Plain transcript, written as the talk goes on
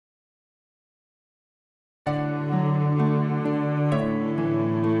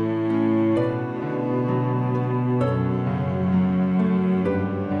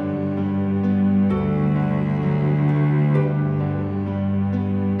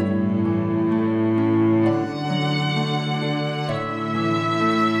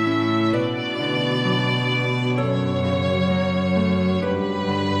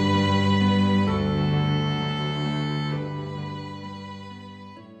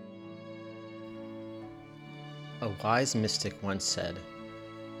A wise mystic once said,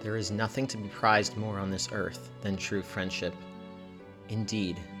 "There is nothing to be prized more on this earth than true friendship."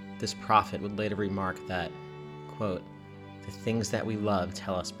 Indeed, this prophet would later remark that, quote, "The things that we love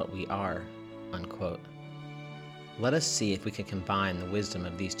tell us what we are," unquote. Let us see if we can combine the wisdom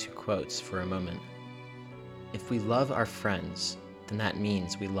of these two quotes for a moment. If we love our friends, then that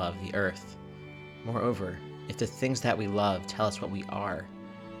means we love the earth. Moreover, if the things that we love tell us what we are,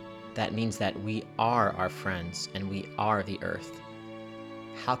 that means that we are our friends and we are the earth.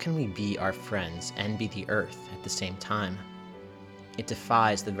 How can we be our friends and be the earth at the same time? It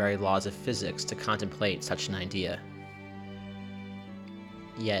defies the very laws of physics to contemplate such an idea.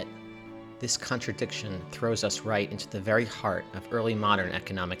 Yet, this contradiction throws us right into the very heart of early modern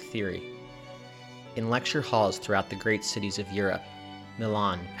economic theory. In lecture halls throughout the great cities of Europe,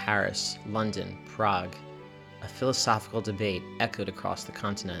 Milan, Paris, London, Prague, a philosophical debate echoed across the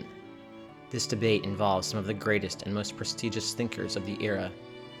continent. This debate involves some of the greatest and most prestigious thinkers of the era,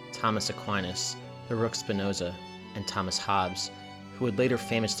 Thomas Aquinas, Baruch Spinoza, and Thomas Hobbes, who would later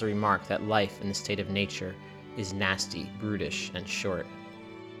famously remark that life in the state of nature is nasty, brutish, and short.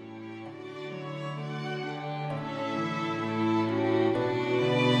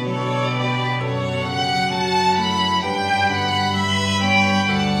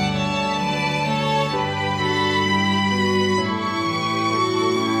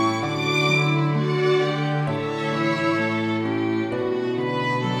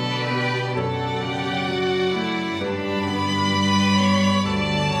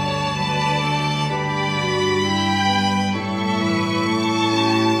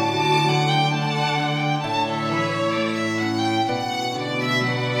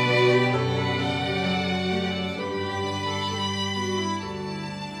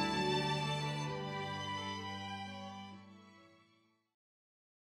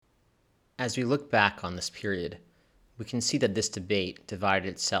 As we look back on this period, we can see that this debate divided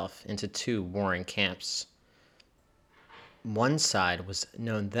itself into two warring camps. One side was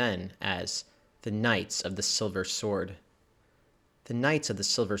known then as the Knights of the Silver Sword. The Knights of the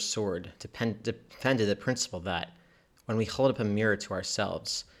Silver Sword defended the principle that, when we hold up a mirror to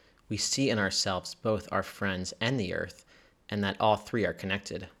ourselves, we see in ourselves both our friends and the earth, and that all three are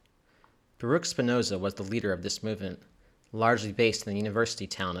connected. Baruch Spinoza was the leader of this movement, largely based in the university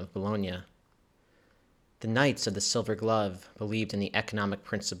town of Bologna. The Knights of the Silver Glove believed in the economic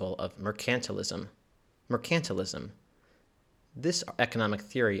principle of mercantilism. This economic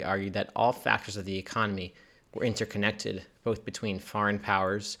theory argued that all factors of the economy were interconnected, both between foreign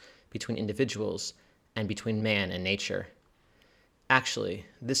powers, between individuals, and between man and nature. Actually,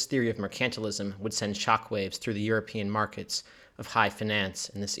 this theory of mercantilism would send shockwaves through the European markets of high finance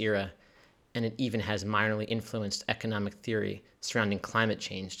in this era, and it even has minorly influenced economic theory surrounding climate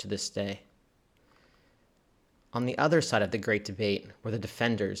change to this day. On the other side of the great debate were the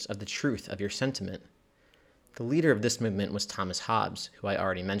defenders of the truth of your sentiment. The leader of this movement was Thomas Hobbes, who I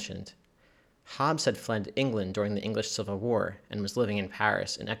already mentioned. Hobbes had fled to England during the English Civil War and was living in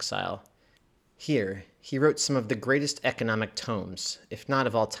Paris in exile. Here, he wrote some of the greatest economic tomes, if not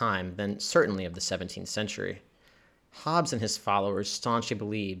of all time, then certainly of the 17th century. Hobbes and his followers staunchly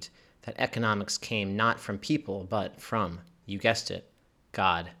believed that economics came not from people, but from, you guessed it,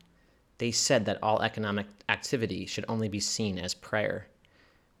 God. They said that all economic activity should only be seen as prayer.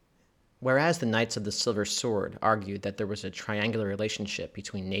 Whereas the Knights of the Silver Sword argued that there was a triangular relationship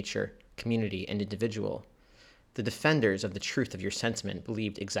between nature, community, and individual, the defenders of the truth of your sentiment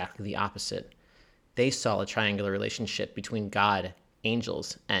believed exactly the opposite. They saw a triangular relationship between God,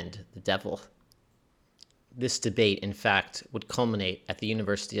 angels, and the devil. This debate, in fact, would culminate at the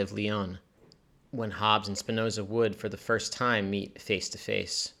University of Lyon, when Hobbes and Spinoza would, for the first time, meet face to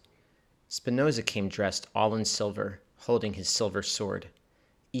face. Spinoza came dressed all in silver, holding his silver sword.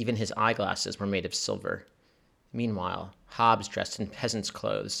 Even his eyeglasses were made of silver. Meanwhile, Hobbes dressed in peasant's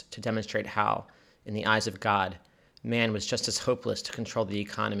clothes to demonstrate how, in the eyes of God, man was just as hopeless to control the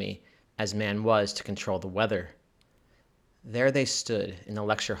economy as man was to control the weather. There they stood in the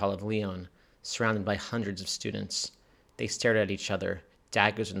lecture hall of Lyon, surrounded by hundreds of students. They stared at each other,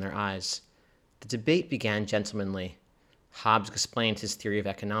 daggers in their eyes. The debate began gentlemanly. Hobbes explained his theory of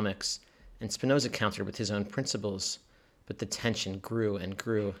economics, and Spinoza countered with his own principles, but the tension grew and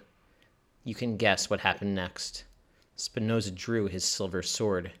grew. You can guess what happened next. Spinoza drew his silver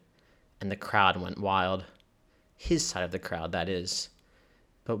sword, and the crowd went wild. His side of the crowd, that is.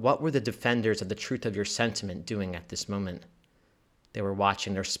 But what were the defenders of the truth of your sentiment doing at this moment? They were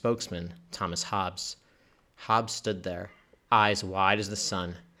watching their spokesman, Thomas Hobbes. Hobbes stood there, eyes wide as the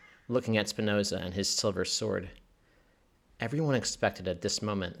sun, looking at Spinoza and his silver sword. Everyone expected at this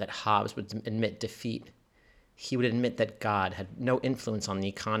moment that Hobbes would admit defeat. He would admit that God had no influence on the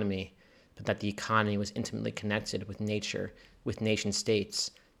economy, but that the economy was intimately connected with nature, with nation states,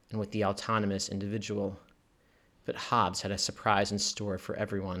 and with the autonomous individual. But Hobbes had a surprise in store for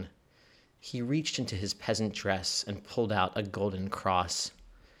everyone. He reached into his peasant dress and pulled out a golden cross.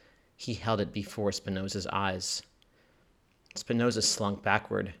 He held it before Spinoza's eyes. Spinoza slunk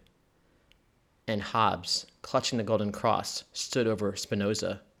backward, and Hobbes, clutching the golden cross, stood over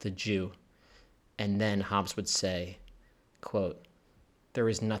Spinoza, the Jew. And then Hobbes would say, quote, "There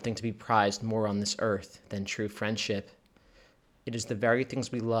is nothing to be prized more on this earth than true friendship. It is the very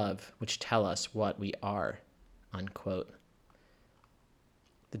things we love which tell us what we are," unquote.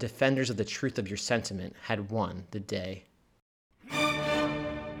 The defenders of the truth of your sentiment had won the day.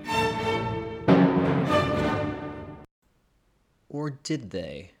 Or did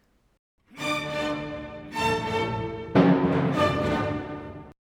they?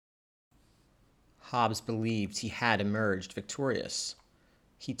 Hobbes believed he had emerged victorious.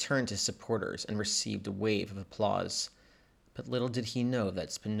 He turned to his supporters and received a wave of applause. But little did he know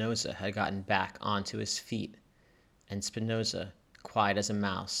that Spinoza had gotten back onto his feet, and Spinoza, quiet as a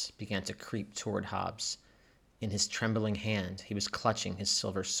mouse, began to creep toward Hobbes. In his trembling hand, he was clutching his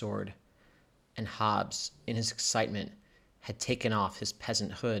silver sword. And Hobbes, in his excitement, had taken off his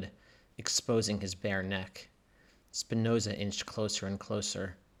peasant hood, exposing his bare neck. Spinoza inched closer and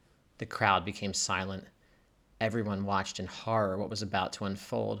closer. The crowd became silent. Everyone watched in horror what was about to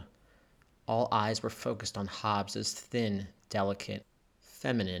unfold. All eyes were focused on Hobbes's thin, delicate,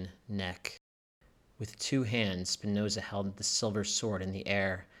 feminine neck. With 2 hands, Spinoza held the silver sword in the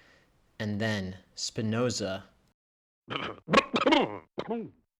air. And then Spinoza...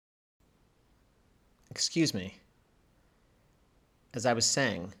 Excuse me. As I was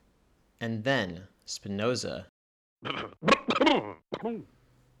saying, and then Spinoza...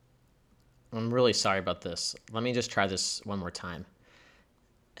 I'm really sorry about this. Let me just try this one more time.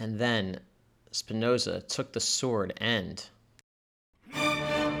 And then Spinoza took the sword and...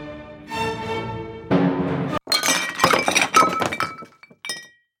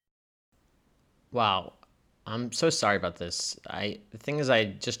 Wow, I'm so sorry about this. The thing is, I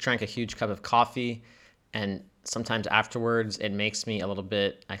just drank a huge cup of coffee, and sometimes afterwards it makes me a little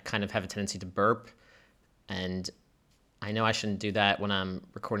bit, I kind of have a tendency to burp, and I know I shouldn't do that when I'm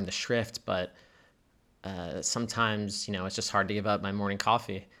recording the Shrift, but sometimes, it's just hard to give up my morning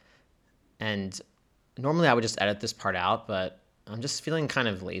coffee. And normally I would just edit this part out, but I'm just feeling kind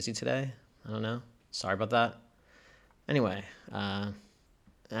of lazy today. I don't know. Sorry about that. Anyway,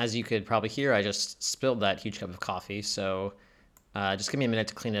 as you could probably hear, I just spilled that huge cup of coffee, so just give me a minute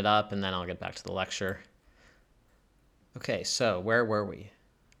to clean it up, and then I'll get back to the lecture. Okay, so where were we?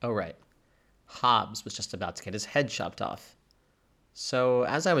 Oh, right. Hobbes was just about to get his head chopped off. So,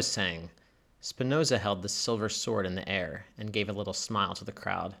 as I was saying, Spinoza held the silver sword in the air and gave a little smile to the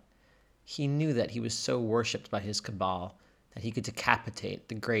crowd. He knew that he was so worshipped by his cabal that he could decapitate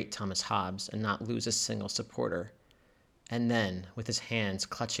the great Thomas Hobbes and not lose a single supporter. And then, with his hands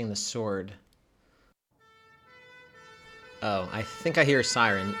clutching the sword... Oh, I think I hear a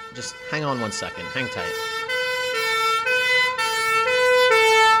siren. Just hang on one second. Hang tight.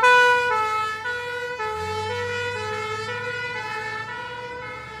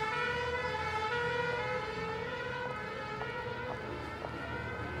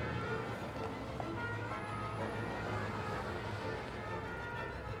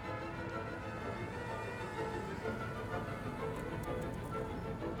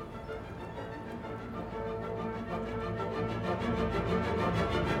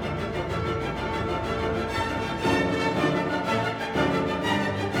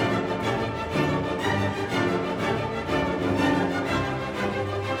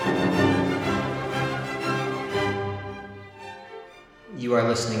 You are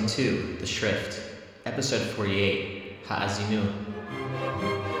listening to The Shrift, Episode 48, Ha'azinu.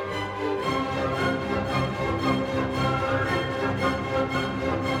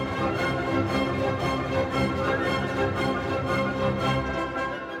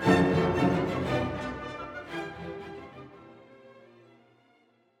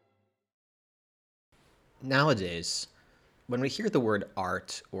 Nowadays, when we hear the word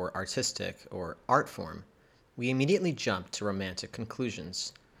art or artistic or art form, we immediately jump to romantic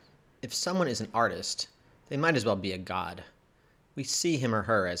conclusions. If someone is an artist, they might as well be a god. We see him or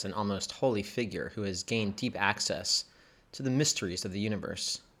her as an almost holy figure who has gained deep access to the mysteries of the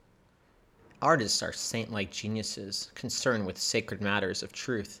universe. Artists are saint-like geniuses concerned with sacred matters of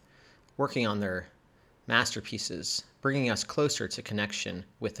truth, working on their masterpieces, bringing us closer to connection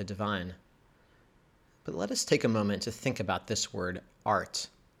with the divine. But let us take a moment to think about this word, art.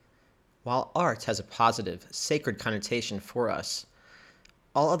 While art has a positive, sacred connotation for us,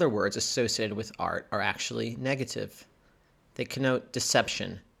 all other words associated with art are actually negative. They connote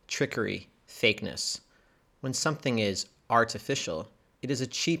deception, trickery, fakeness. When something is artificial, it is a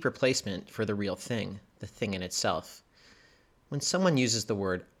cheap replacement for the real thing, the thing in itself. When someone uses the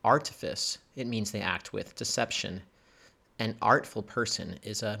word artifice, it means they act with deception. An artful person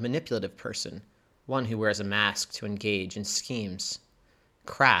is a manipulative person, one who wears a mask to engage in schemes.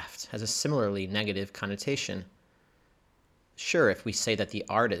 Craft has a similarly negative connotation. Sure, if we say that the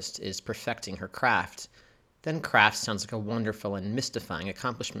artist is perfecting her craft, then craft sounds like a wonderful and mystifying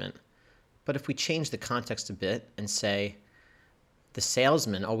accomplishment. But if we change the context a bit and say, the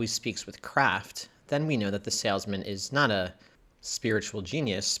salesman always speaks with craft, then we know that the salesman is not a spiritual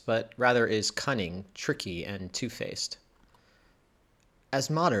genius, but rather is cunning, tricky, and two-faced.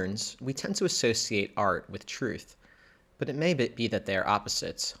 As moderns, we tend to associate art with truth, but it may be that they are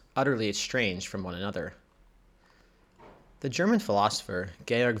opposites, utterly estranged from one another. The German philosopher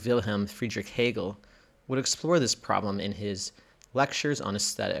Georg Wilhelm Friedrich Hegel would explore this problem in his Lectures on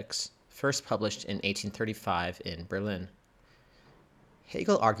Aesthetics, first published in 1835 in Berlin.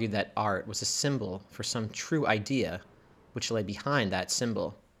 Hegel argued that art was a symbol for some true idea which lay behind that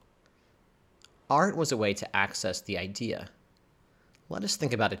symbol. Art was a way to access the idea. Let us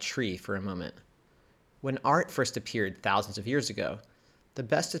think about a tree for a moment. When art first appeared thousands of years ago, the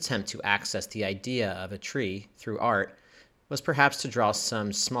best attempt to access the idea of a tree through art was perhaps to draw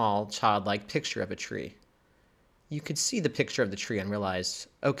some small, childlike picture of a tree. You could see the picture of the tree and realize,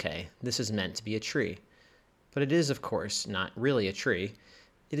 okay, this is meant to be a tree. But it is, of course, not really a tree.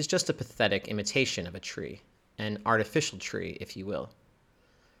 It is just a pathetic imitation of a tree, an artificial tree, if you will.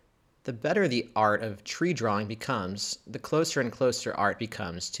 The better the art of tree drawing becomes, the closer and closer art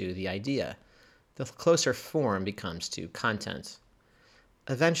becomes to the idea. The closer form becomes to content.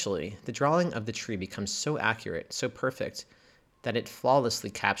 Eventually, the drawing of the tree becomes so accurate, so perfect, that it flawlessly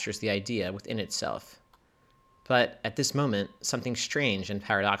captures the idea within itself. But at this moment, something strange and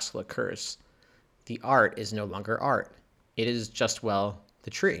paradoxical occurs. The art is no longer art. It is just, well, the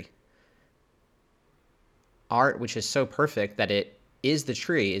tree. Art which is so perfect that it is the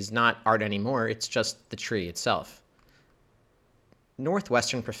tree is not art anymore, it's just the tree itself.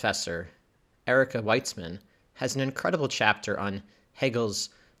 Northwestern professor Erica Weitzman has an incredible chapter on Hegel's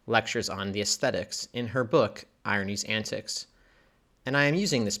Lectures on the Aesthetics in her book, Irony's Antics, and I am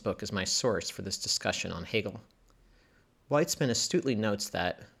using this book as my source for this discussion on Hegel. Weitzman astutely notes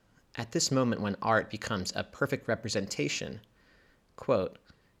that, at this moment when art becomes a perfect representation, quote,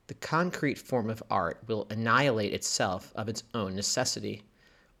 the concrete form of art will annihilate itself of its own necessity.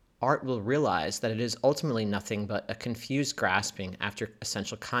 Art will realize that it is ultimately nothing but a confused grasping after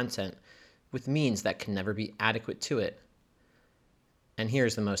essential content with means that can never be adequate to it. And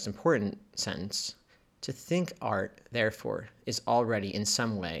here's the most important sentence. To think art, therefore, is already in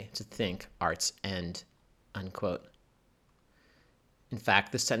some way to think art's end, unquote. In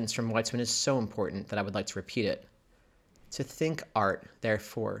fact, this sentence from Weitzman is so important that I would like to repeat it. To think art,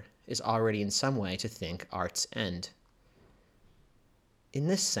 therefore, is already in some way to think art's end. In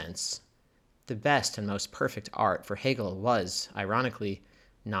this sense, the best and most perfect art for Hegel was, ironically,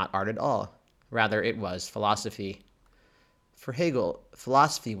 not art at all. Rather, it was philosophy. For Hegel,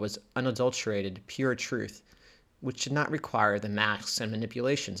 philosophy was unadulterated, pure truth, which did not require the masks and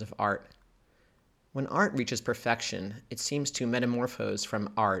manipulations of art. When art reaches perfection, it seems to metamorphose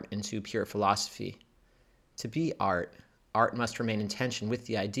from art into pure philosophy. To be art, art must remain in tension with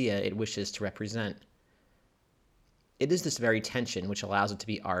the idea it wishes to represent. It is this very tension which allows it to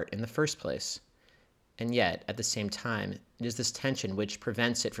be art in the first place. And yet, at the same time, it is this tension which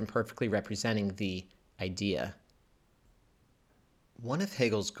prevents it from perfectly representing the idea. One of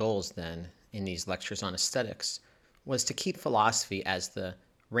Hegel's goals, then, in these lectures on aesthetics, was to keep philosophy as the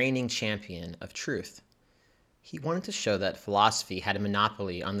reigning champion of truth. He wanted to show that philosophy had a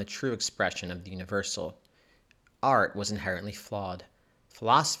monopoly on the true expression of the universal. Art was inherently flawed.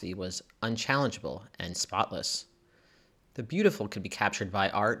 Philosophy was unchallengeable and spotless. The beautiful could be captured by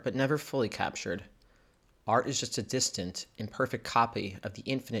art, but never fully captured. Art is just a distant, imperfect copy of the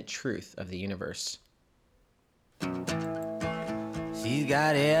infinite truth of the universe. She's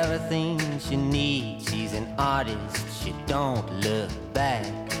got everything she needs. She's an artist. She don't look back.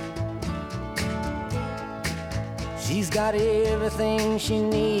 She's got everything she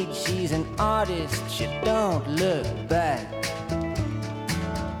needs. She's an artist. She don't look back.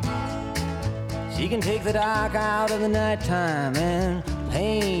 She can take the dark out of the nighttime and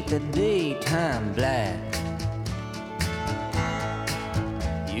paint the daytime black.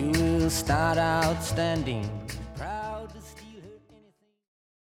 You will start out standing, proud to steal her anything.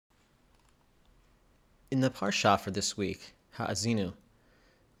 In the Parsha for this week, Ha'azinu,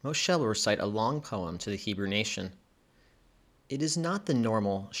 Moshe will recite a long poem to the Hebrew nation. It is not the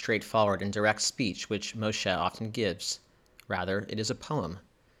normal, straightforward, and direct speech which Moshe often gives. Rather, it is a poem.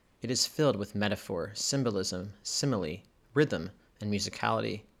 It is filled with metaphor, symbolism, simile, rhythm, and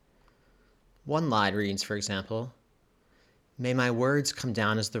musicality. One line reads, for example, "May my words come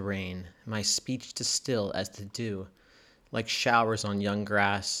down as the rain, my speech distill as the dew, like showers on young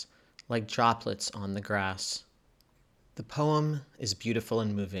grass, like droplets on the grass." The poem is beautiful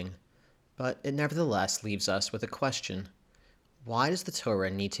and moving, but it nevertheless leaves us with a question. Why does the Torah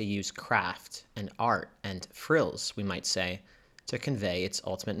need to use craft and art and frills, we might say, to convey its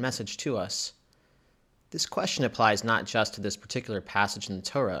ultimate message to us? This question applies not just to this particular passage in the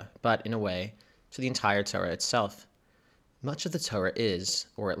Torah, but, in a way, to the entire Torah itself. Much of the Torah is,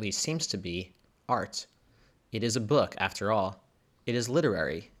 or at least seems to be, art. It is a book, after all. It is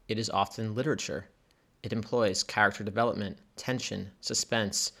literary. It is often literature. It employs character development, tension,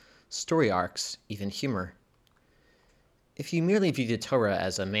 suspense, story arcs, even humor. If you merely view the Torah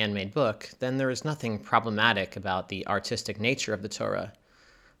as a man-made book, then there is nothing problematic about the artistic nature of the Torah.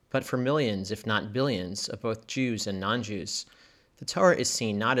 But for millions, if not billions, of both Jews and non-Jews, the Torah is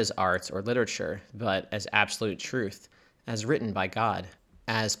seen not as art or literature, but as absolute truth, as written by God,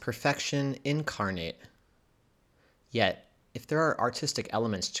 as perfection incarnate. Yet, if there are artistic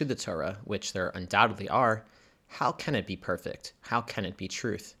elements to the Torah, which there undoubtedly are, how can it be perfect? How can it be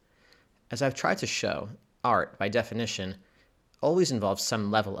truth? As I've tried to show, art, by definition, always involves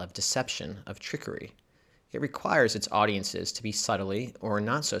some level of deception, of trickery. It requires its audiences to be subtly, or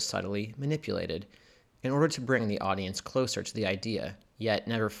not so subtly, manipulated, in order to bring the audience closer to the idea, yet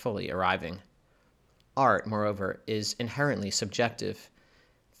never fully arriving. Art, moreover, is inherently subjective.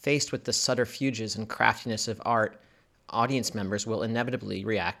 Faced with the subterfuges and craftiness of art, audience members will inevitably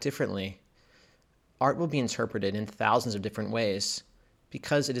react differently. Art will be interpreted in thousands of different ways.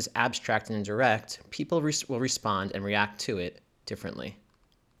 Because it is abstract and indirect, people will respond and react to it differently.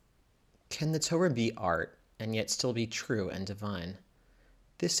 Can the Torah be art and yet still be true and divine?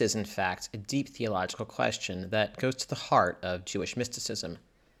 This is, in fact, a deep theological question that goes to the heart of Jewish mysticism.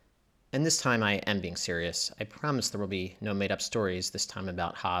 And this time I am being serious. I promise there will be no made-up stories this time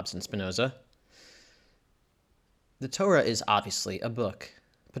about Hobbes and Spinoza. The Torah is obviously a book,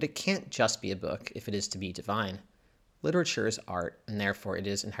 but it can't just be a book if it is to be divine. Literature is art, and therefore it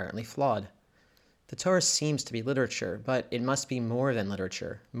is inherently flawed. The Torah seems to be literature, but it must be more than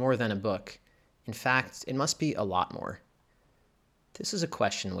literature, more than a book. In fact, it must be a lot more. This is a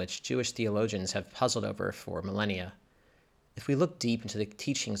question which Jewish theologians have puzzled over for millennia. If we look deep into the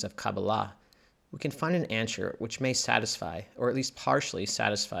teachings of Kabbalah, we can find an answer which may satisfy, or at least partially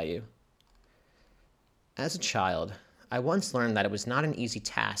satisfy you. As a child, I once learned that it was not an easy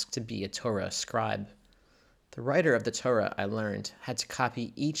task to be a Torah scribe. The writer of the Torah, I learned, had to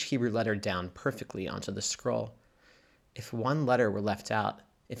copy each Hebrew letter down perfectly onto the scroll. If one letter were left out,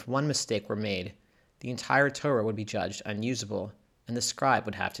 if one mistake were made, the entire Torah would be judged unusable, and the scribe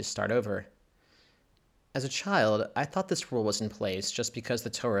would have to start over. As a child, I thought this rule was in place just because the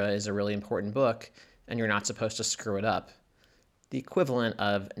Torah is a really important book, and you're not supposed to screw it up. The equivalent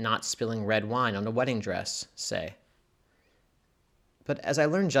of not spilling red wine on a wedding dress, say. But as I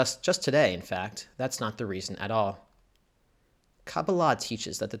learned just today, in fact, that's not the reason at all. Kabbalah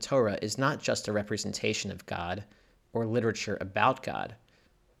teaches that the Torah is not just a representation of God or literature about God.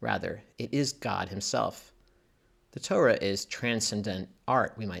 Rather, it is God himself. The Torah is transcendent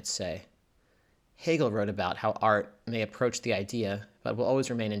art, we might say. Hegel wrote about how art may approach the idea, but will always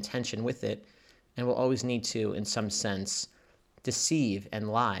remain in tension with it, and will always need to, in some sense, deceive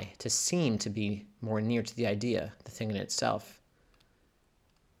and lie to seem to be more near to the idea, the thing in itself.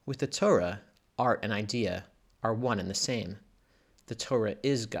 With the Torah, art and idea are one and the same. The Torah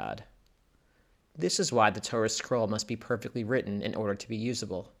is God. This is why the Torah scroll must be perfectly written in order to be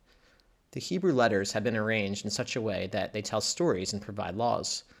usable. The Hebrew letters have been arranged in such a way that they tell stories and provide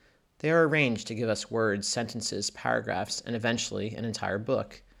laws. They are arranged to give us words, sentences, paragraphs, and eventually an entire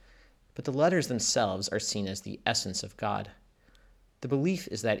book. But the letters themselves are seen as the essence of God. The belief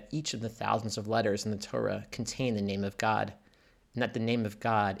is that each of the thousands of letters in the Torah contain the name of God, and that the name of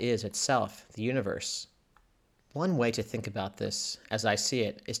God is itself the universe. One way to think about this, as I see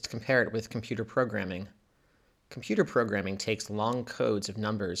it, is to compare it with computer programming. Computer programming takes long codes of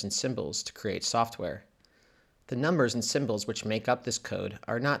numbers and symbols to create software. The numbers and symbols which make up this code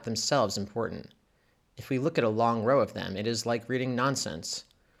are not themselves important. If we look at a long row of them, it is like reading nonsense.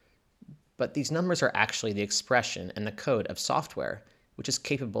 But these numbers are actually the expression and the code of software, which is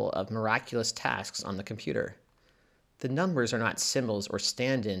capable of miraculous tasks on the computer. The numbers are not symbols or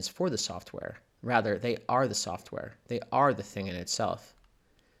stand-ins for the software. Rather, they are the software. They are the thing in itself.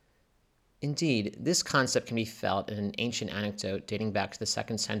 Indeed, this concept can be felt in an ancient anecdote dating back to the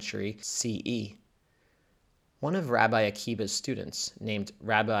 2nd century CE. One of Rabbi Akiba's students, named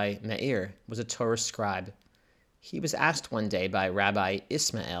Rabbi Meir, was a Torah scribe. He was asked one day by Rabbi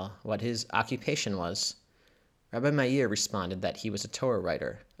Ismael what his occupation was. Rabbi Meir responded that he was a Torah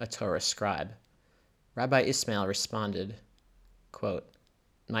writer, a Torah scribe. Rabbi Ismael responded, quote,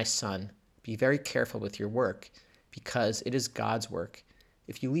 "My son, be very careful with your work, because it is God's work.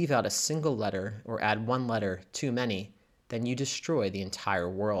 If you leave out a single letter or add one letter too many, then you destroy the entire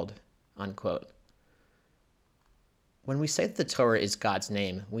world." Unquote. When we say that the Torah is God's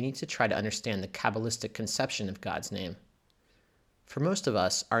name, we need to try to understand the Kabbalistic conception of God's name. For most of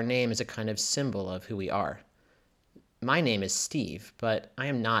us, our name is a kind of symbol of who we are. My name is Steve, but I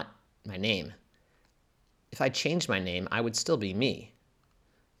am not my name. If I changed my name, I would still be me.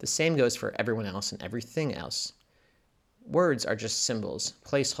 The same goes for everyone else and everything else. Words are just symbols,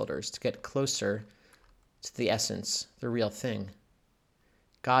 placeholders to get closer to the essence, the real thing.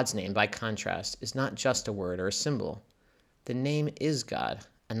 God's name, by contrast, is not just a word or a symbol. The name is God,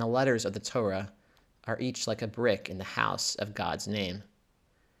 and the letters of the Torah are each like a brick in the house of God's name.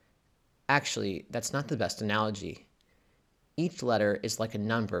 Actually, that's not the best analogy. Each letter is like a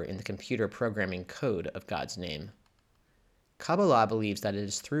number in the computer programming code of God's name. Kabbalah believes that it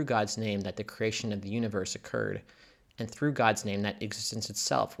is through God's name that the creation of the universe occurred, and through God's name that existence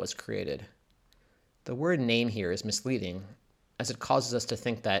itself was created. The word name here is misleading, as it causes us to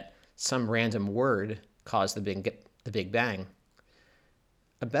think that some random word caused the Big Bang.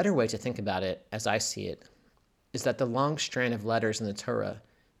 A better way to think about it, as I see it, is that the long strand of letters in the Torah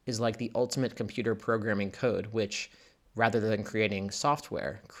is like the ultimate computer programming code, which, rather than creating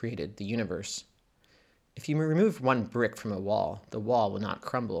software, created the universe. If you remove one brick from a wall, the wall will not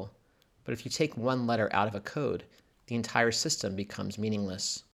crumble. But if you take one letter out of a code, the entire system becomes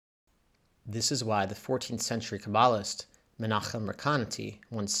meaningless. This is why the 14th century Kabbalist Menachem Rekanati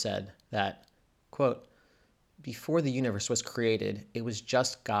once said that, quote, "Before the universe was created, it was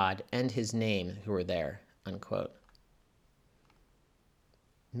just God and his name who were there," unquote.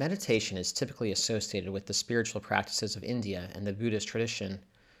 Meditation is typically associated with the spiritual practices of India and the Buddhist tradition,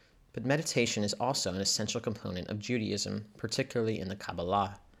 but meditation is also an essential component of Judaism, particularly in the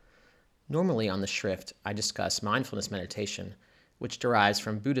Kabbalah. Normally on the Shrift, I discuss mindfulness meditation, which derives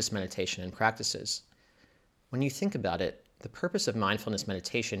from Buddhist meditation and practices. When you think about it, the purpose of mindfulness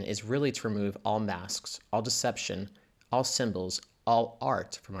meditation is really to remove all masks, all deception, all symbols, all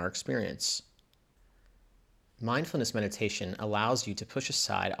art from our experience. Mindfulness meditation allows you to push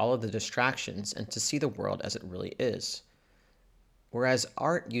aside all of the distractions and to see the world as it really is. Whereas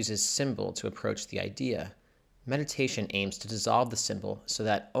art uses symbol to approach the idea, meditation aims to dissolve the symbol so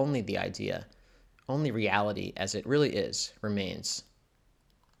that only the idea, only reality as it really is, remains.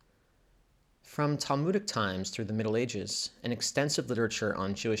 From Talmudic times through the Middle Ages, an extensive literature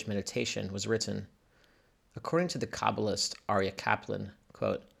on Jewish meditation was written. According to the Kabbalist Aryeh Kaplan,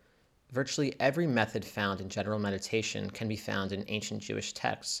 quote, "Virtually every method found in general meditation can be found in ancient Jewish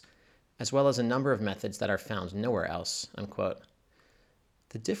texts, as well as a number of methods that are found nowhere else," unquote.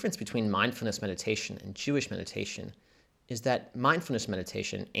 The difference between mindfulness meditation and Jewish meditation is that mindfulness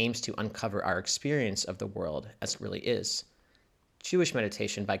meditation aims to uncover our experience of the world as it really is. Jewish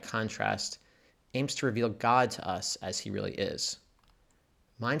meditation, by contrast, aims to reveal God to us as he really is.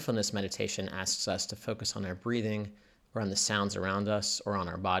 Mindfulness meditation asks us to focus on our breathing, or on the sounds around us, or on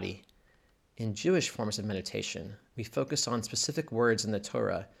our body. In Jewish forms of meditation, we focus on specific words in the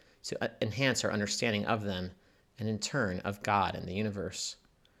Torah to enhance our understanding of them, and in turn of God and the universe.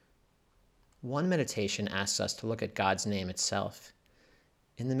 One meditation asks us to look at God's name itself.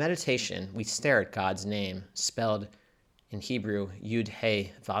 In the meditation, we stare at God's name, spelled in Hebrew Yud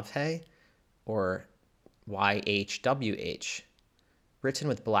He Vav He, or YHWH, written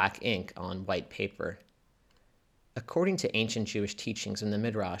with black ink on white paper. According to ancient Jewish teachings in the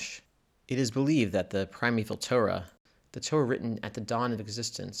Midrash, it is believed that the primeval Torah, the Torah written at the dawn of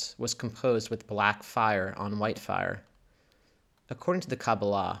existence, was composed with black fire on white fire. According to the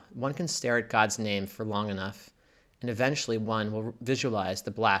Kabbalah, one can stare at God's name for long enough, and eventually one will visualize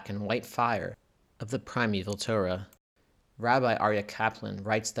the black and white fire of the primeval Torah. Rabbi Aryeh Kaplan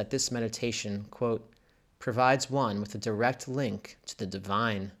writes that this meditation, quote, "provides one with a direct link to the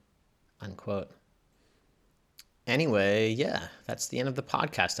divine," unquote. Anyway, yeah, that's the end of the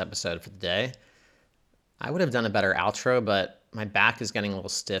podcast episode for the day. I would have done a better outro, but my back is getting a little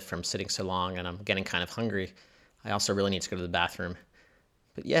stiff from sitting so long, and I'm getting kind of hungry. I also really need to go to the bathroom.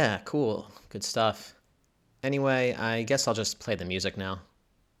 But yeah, cool, good stuff. Anyway, I guess I'll just play the music now.